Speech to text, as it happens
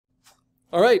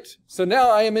All right, so now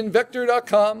I am in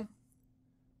vector.com.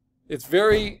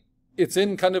 It's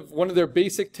in kind of one of their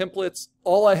basic templates.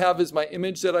 All I have is my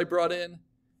image that I brought in,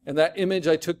 and that image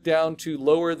I took down to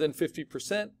lower than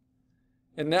 50%.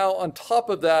 And now on top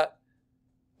of that,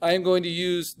 I am going to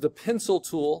use the pencil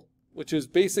tool, which is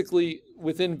basically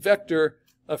within vector,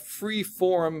 a free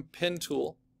form pen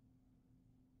tool.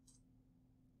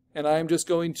 And I'm just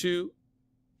going to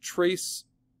trace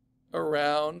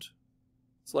around.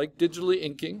 It's like digitally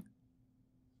inking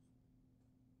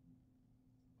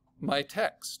my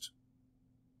text.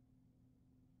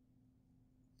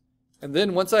 And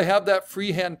then once I have that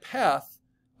freehand path,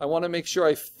 I want to make sure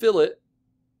I fill it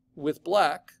with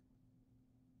black.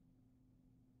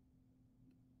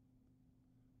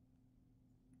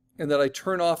 And that I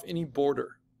turn off any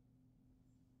border.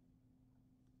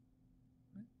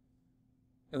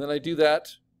 And then I do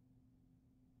that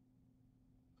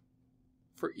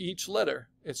for each letter.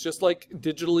 It's just like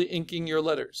digitally inking your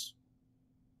letters.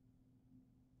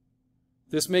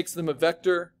 This makes them a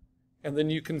vector, and then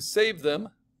you can save them.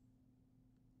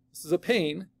 This is a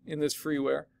pain in this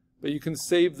freeware, but you can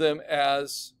save them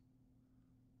as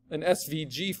an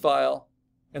SVG file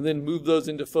and then move those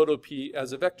into Photopea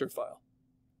as a vector file,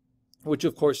 which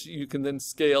of course you can then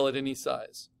scale at any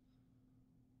size.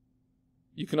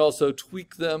 You can also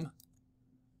tweak them,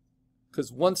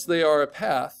 because once they are a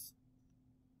path,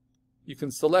 you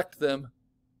can select them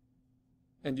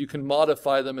and you can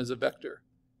modify them as a vector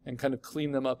and kind of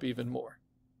clean them up even more.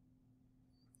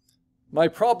 My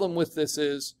problem with this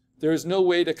is there is no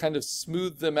way to kind of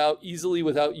smooth them out easily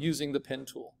without using the pen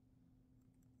tool.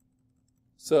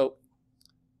 So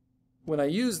when I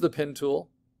use the pen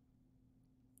tool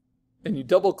and you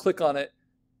double click on it,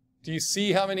 do you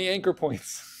see how many anchor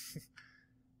points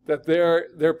that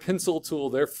their pencil tool,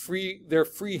 their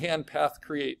freehand path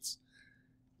creates?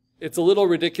 It's a little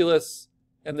ridiculous,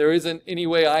 and there isn't any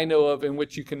way I know of in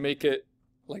which you can make it,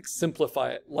 like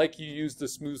simplify it, like you use the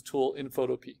smooth tool in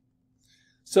Photopea.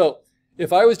 So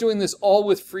if I was doing this all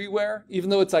with freeware,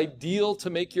 even though it's ideal to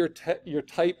make your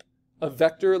type a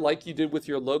vector like you did with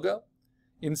your logo,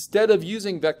 instead of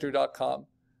using vector.com,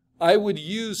 I would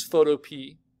use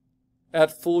Photopea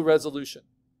at full resolution.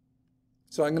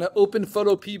 So I'm going to open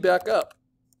Photopea back up.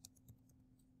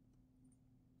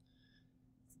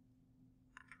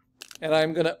 And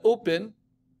I'm going to open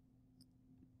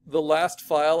the last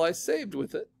file I saved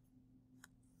with it,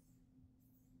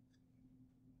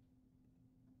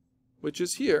 which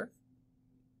is here.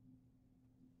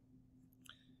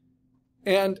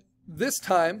 And this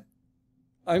time,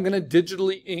 I'm going to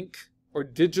digitally ink or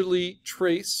digitally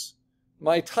trace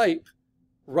my type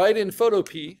right in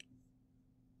Photopea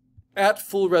at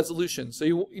full resolution.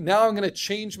 So now I'm going to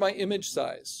change my image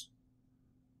size.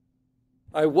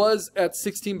 I was at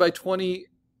 16 by 20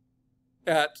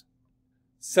 at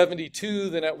 72,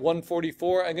 then at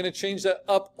 144. I'm going to change that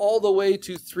up all the way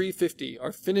to 350,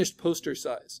 our finished poster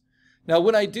size. Now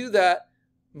when I do that,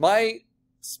 my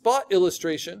spot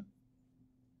illustration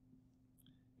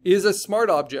is a smart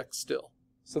object still.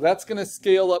 So that's going to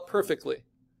scale up perfectly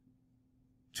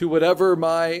to whatever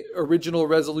my original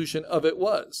resolution of it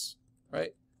was,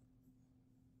 right?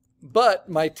 But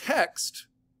my text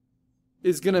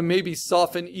is going to maybe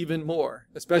soften even more,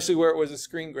 especially where it was a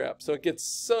screen grab. So it gets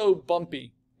so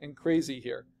bumpy and crazy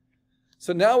here.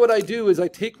 So now what I do is I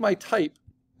take my type.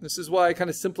 This is why I kind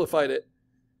of simplified it.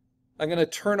 I'm going to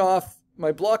turn off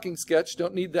my blocking sketch.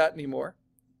 Don't need that anymore.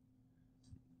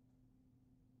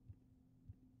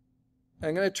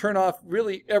 I'm going to turn off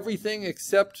really everything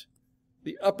except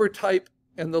the upper type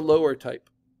and the lower type.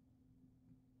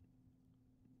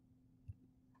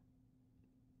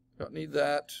 Don't need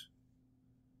that.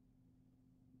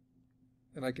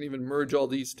 And I can even merge all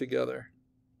these together.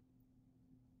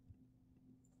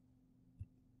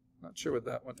 Not sure what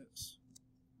that one is.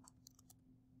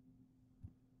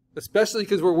 Especially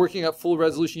because we're working at full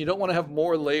resolution, you don't want to have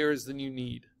more layers than you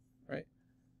need, right?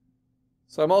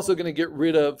 So I'm also going to get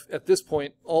rid of, at this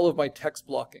point, all of my text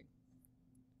blocking.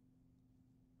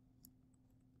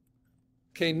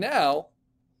 Okay, now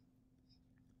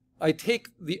I take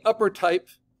the upper type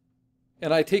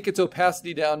and I take its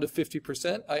opacity down to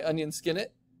 50%. I onion skin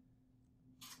it.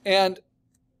 And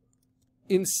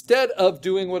instead of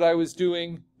doing what I was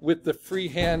doing with the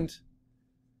freehand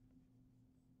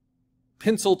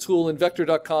pencil tool in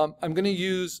vector.com, I'm going to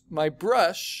use my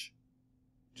brush,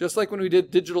 just like when we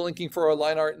did digital inking for our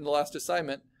line art in the last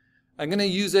assignment. I'm going to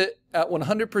use it at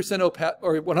 100%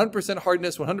 100%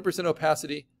 hardness, 100%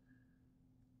 opacity.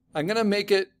 I'm going to make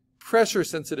it pressure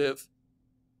sensitive,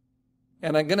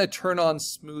 and I'm going to turn on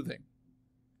smoothing.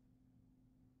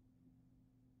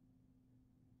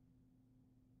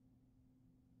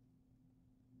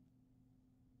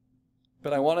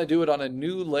 but I want to do it on a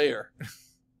new layer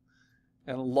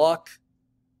and lock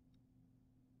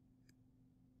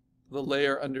the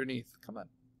layer underneath. Come on.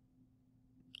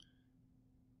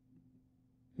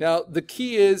 Now, the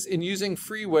key is in using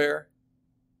freeware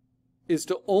is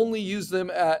to only use them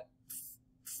at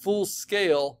full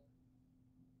scale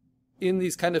in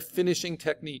these kind of finishing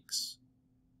techniques.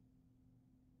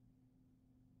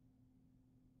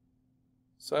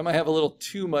 So I might have a little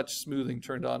too much smoothing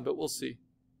turned on, but we'll see.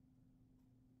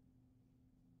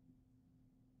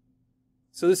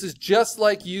 So this is just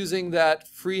like using that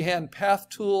freehand path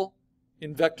tool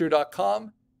in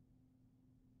vector.com,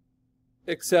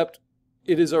 except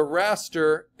it is a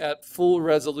raster at full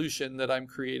resolution that I'm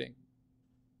creating.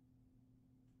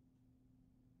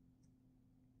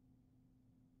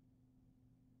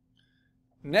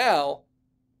 Now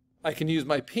I can use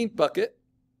my paint bucket,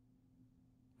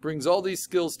 brings all these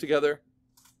skills together,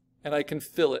 and I can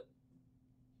fill it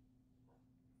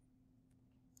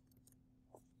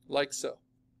like so.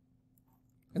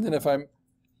 And then if I'm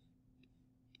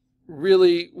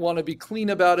really want to be clean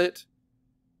about it,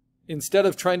 instead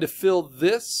of trying to fill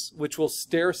this, which will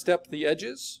stair step the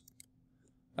edges,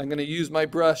 I'm going to use my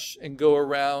brush and go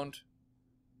around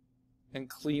and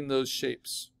clean those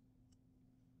shapes.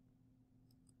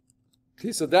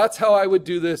 Okay, so that's how I would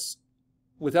do this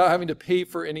without having to pay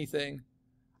for anything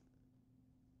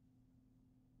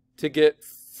to get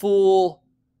full,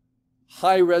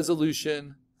 high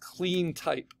resolution, clean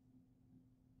type.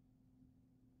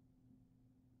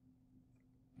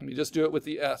 Let me just do it with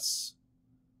the S.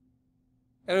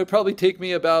 And it would probably take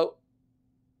me about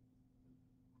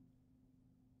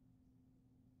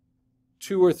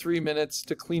 2 or 3 minutes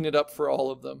to clean it up for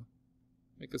all of them.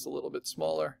 Make this a little bit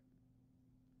smaller.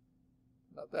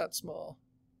 Not that small.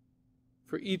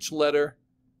 For each letter.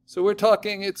 So we're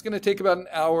talking, it's going to take about an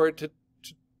hour to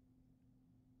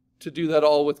do that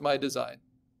all with my design.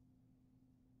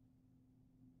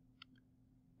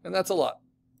 And that's a lot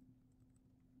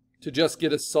to just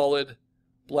get a solid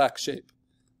black shape.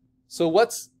 So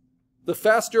what's the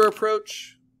faster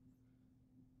approach?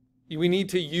 We need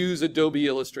to use Adobe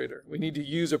Illustrator. We need to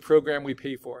use a program we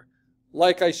pay for,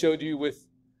 like I showed you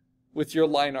with your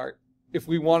line art, if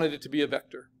we wanted it to be a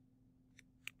vector.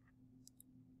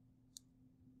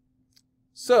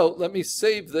 So let me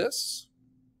save this.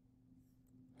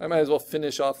 I might as well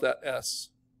finish off that S.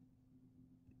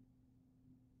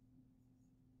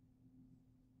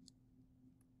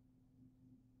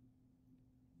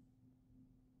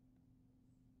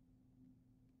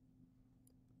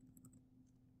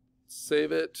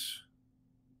 Save it.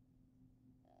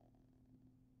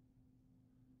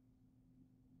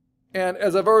 And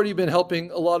as I've already been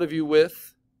helping a lot of you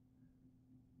with,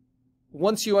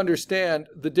 once you understand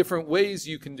the different ways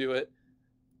you can do it,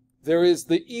 there is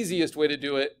the easiest way to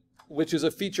do it, which is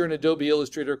a feature in Adobe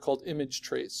Illustrator called Image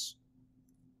Trace,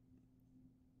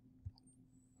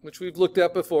 which we've looked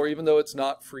at before, even though it's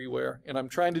not freeware. And I'm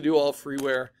trying to do all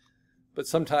freeware, but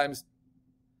sometimes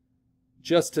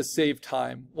just to save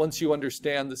time, once you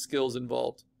understand the skills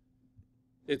involved,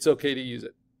 it's okay to use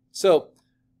it. So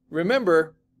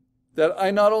remember that I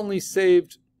not only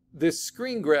saved this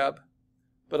screen grab,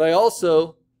 but I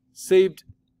also saved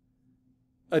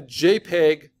a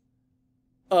JPEG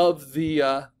of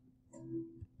the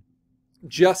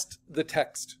just the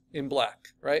text in black,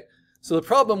 right? So the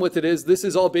problem with it is this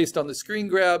is all based on the screen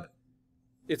grab.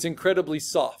 It's incredibly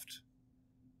soft.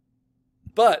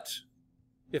 But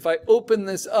if I open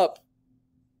this up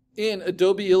in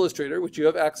Adobe Illustrator, which you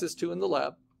have access to in the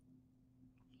lab,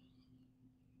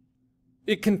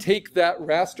 it can take that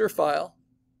raster file.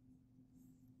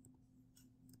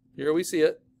 Here we see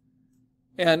it.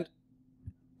 And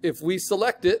if we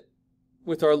select it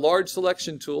with our large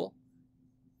selection tool,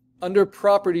 under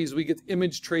Properties, we get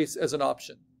Image Trace as an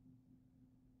option.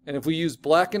 And if we use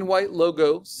black and white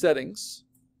logo settings,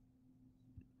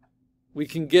 we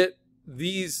can get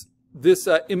this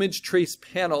Image Trace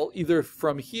panel either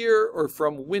from here or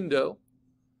from Window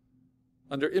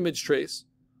under Image Trace.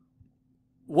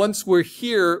 Once we're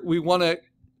here, we want to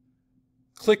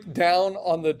click down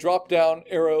on the drop-down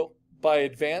arrow by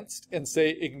Advanced and say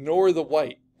Ignore the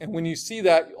white. And when you see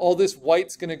that, all this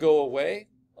white's going to go away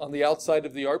on the outside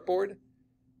of the artboard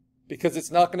because it's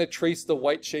not going to trace the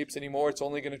white shapes anymore. It's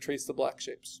only going to trace the black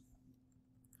shapes.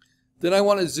 Then I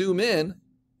want to zoom in,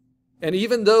 and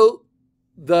even though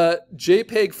the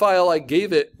JPEG file I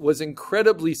gave it was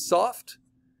incredibly soft,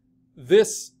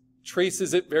 this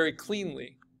traces it very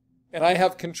cleanly. And I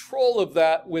have control of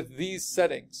that with these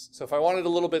settings. So if I want it a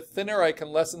little bit thinner, I can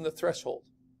lessen the threshold.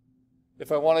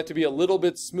 If I want it to be a little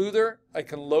bit smoother, I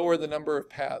can lower the number of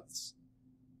paths.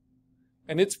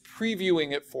 And it's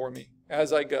previewing it for me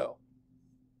as I go.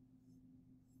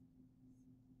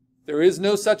 There is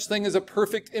no such thing as a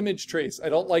perfect image trace. I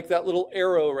don't like that little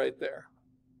arrow right there.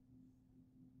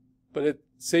 But it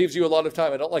saves you a lot of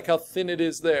time. I don't like how thin it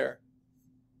is there.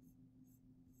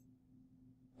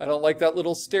 I don't like that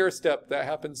little stair step that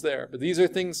happens there. But these are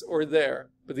things, or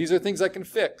there. But these are things I can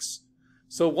fix.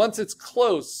 So once it's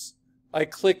close, I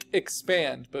click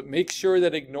expand. But make sure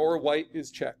that ignore white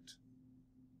is checked.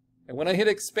 And when I hit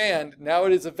expand, now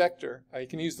it is a vector. I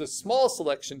can use the small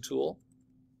selection tool.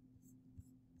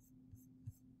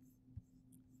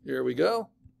 Here we go.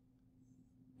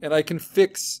 And I can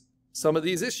fix some of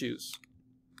these issues.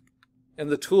 And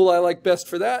the tool I like best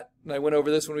for that, and I went over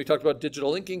this when we talked about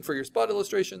digital inking for your spot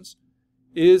illustrations,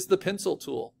 is the pencil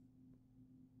tool.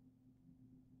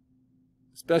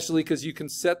 Especially because you can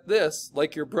set this,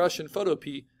 like your brush in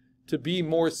Photopea, to be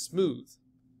more smooth.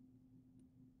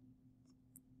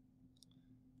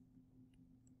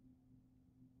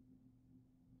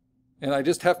 And I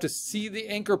just have to see the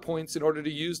anchor points in order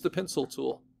to use the pencil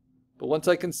tool. But once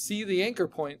I can see the anchor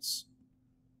points,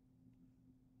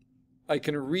 I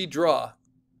can redraw.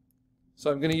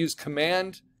 So I'm going to use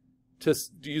Command to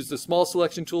use the small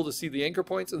selection tool to see the anchor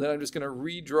points, and then I'm just going to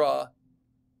redraw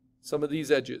some of these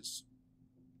edges.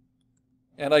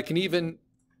 And I can even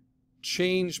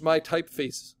change my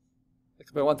typeface. Like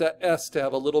if I want that S to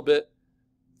have a little bit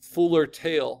fuller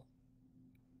tail,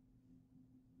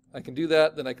 I can do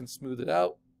that, then I can smooth it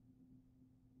out.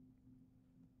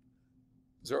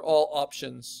 These are all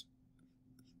options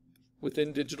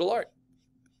within digital art.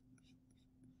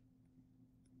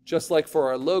 Just like for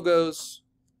our logos,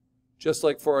 just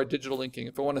like for our digital inking.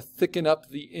 If I want to thicken up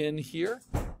the in here,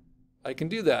 I can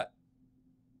do that.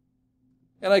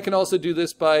 And I can also do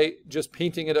this by just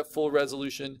painting it at full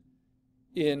resolution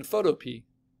in Photopea.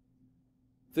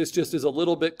 This just is a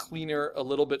little bit cleaner, a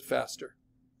little bit faster.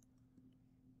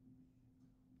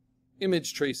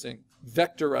 Image tracing,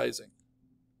 vectorizing.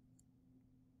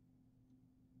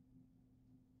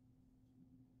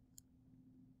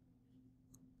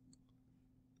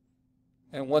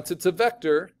 And once it's a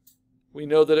vector, we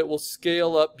know that it will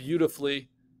scale up beautifully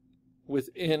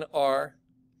within our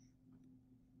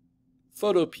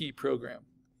Photopea program.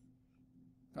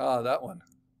 Ah, that one.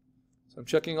 So I'm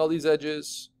checking all these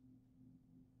edges.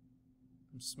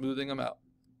 I'm smoothing them out.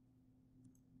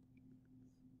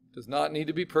 Does not need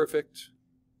to be perfect.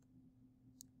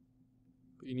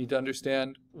 But you need to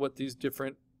understand what these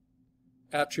different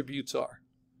attributes are.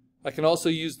 I can also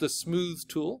use the smooth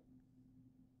tool.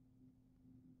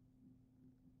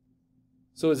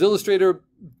 So is Illustrator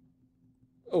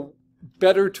a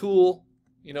better tool,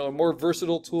 a more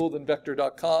versatile tool than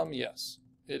Vector.com? Yes,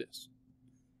 it is.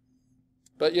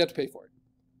 But you have to pay for it.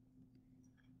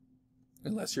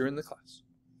 Unless you're in the class.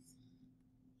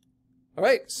 All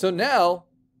right, so now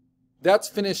that's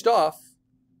finished off.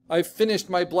 I've finished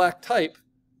my black type.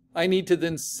 I need to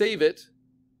then save it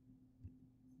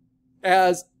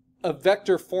as a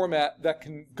vector format that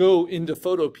can go into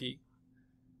Photopea.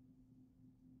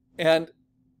 And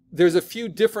there's a few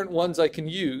different ones I can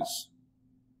use.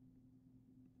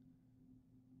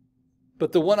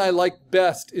 But the one I like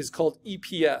best is called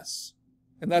EPS.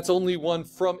 And that's only one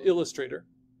from Illustrator.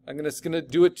 I'm just going to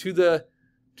do it to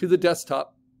the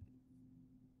desktop.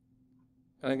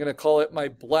 And I'm going to call it my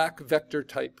black vector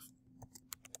type.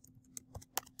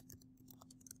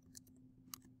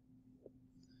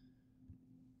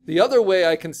 The other way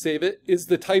I can save it is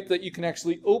the type that you can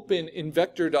actually open in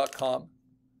Vector.com.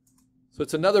 So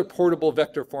it's another portable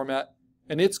vector format,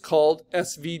 and it's called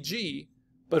SVG.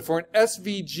 But for an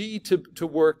SVG to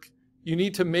work, you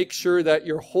need to make sure that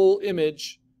your whole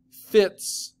image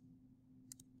fits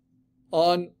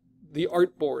on the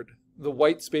artboard, the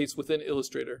white space within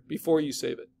Illustrator, before you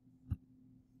save it.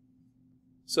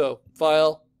 So,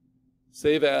 File,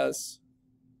 Save As,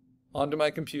 onto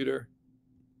my computer,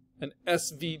 an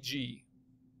SVG.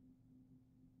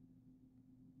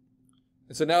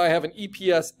 And so now I have an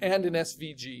EPS and an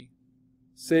SVG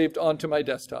saved onto my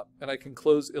desktop, and I can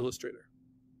close Illustrator.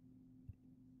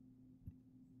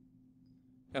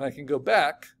 And I can go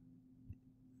back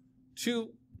to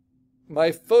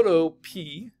my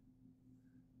Photopea,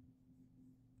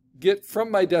 get from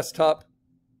my desktop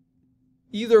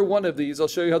either one of these. I'll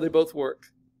show you how they both work.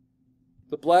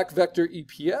 The black vector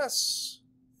EPS.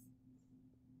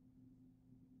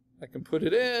 I can put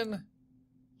it in,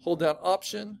 hold down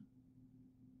Option.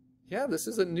 Yeah, this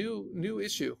is a new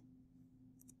issue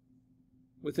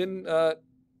within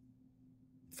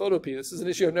Photopea. This is an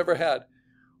issue I've never had,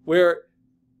 where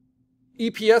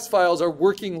EPS files are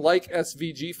working like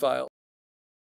SVG files.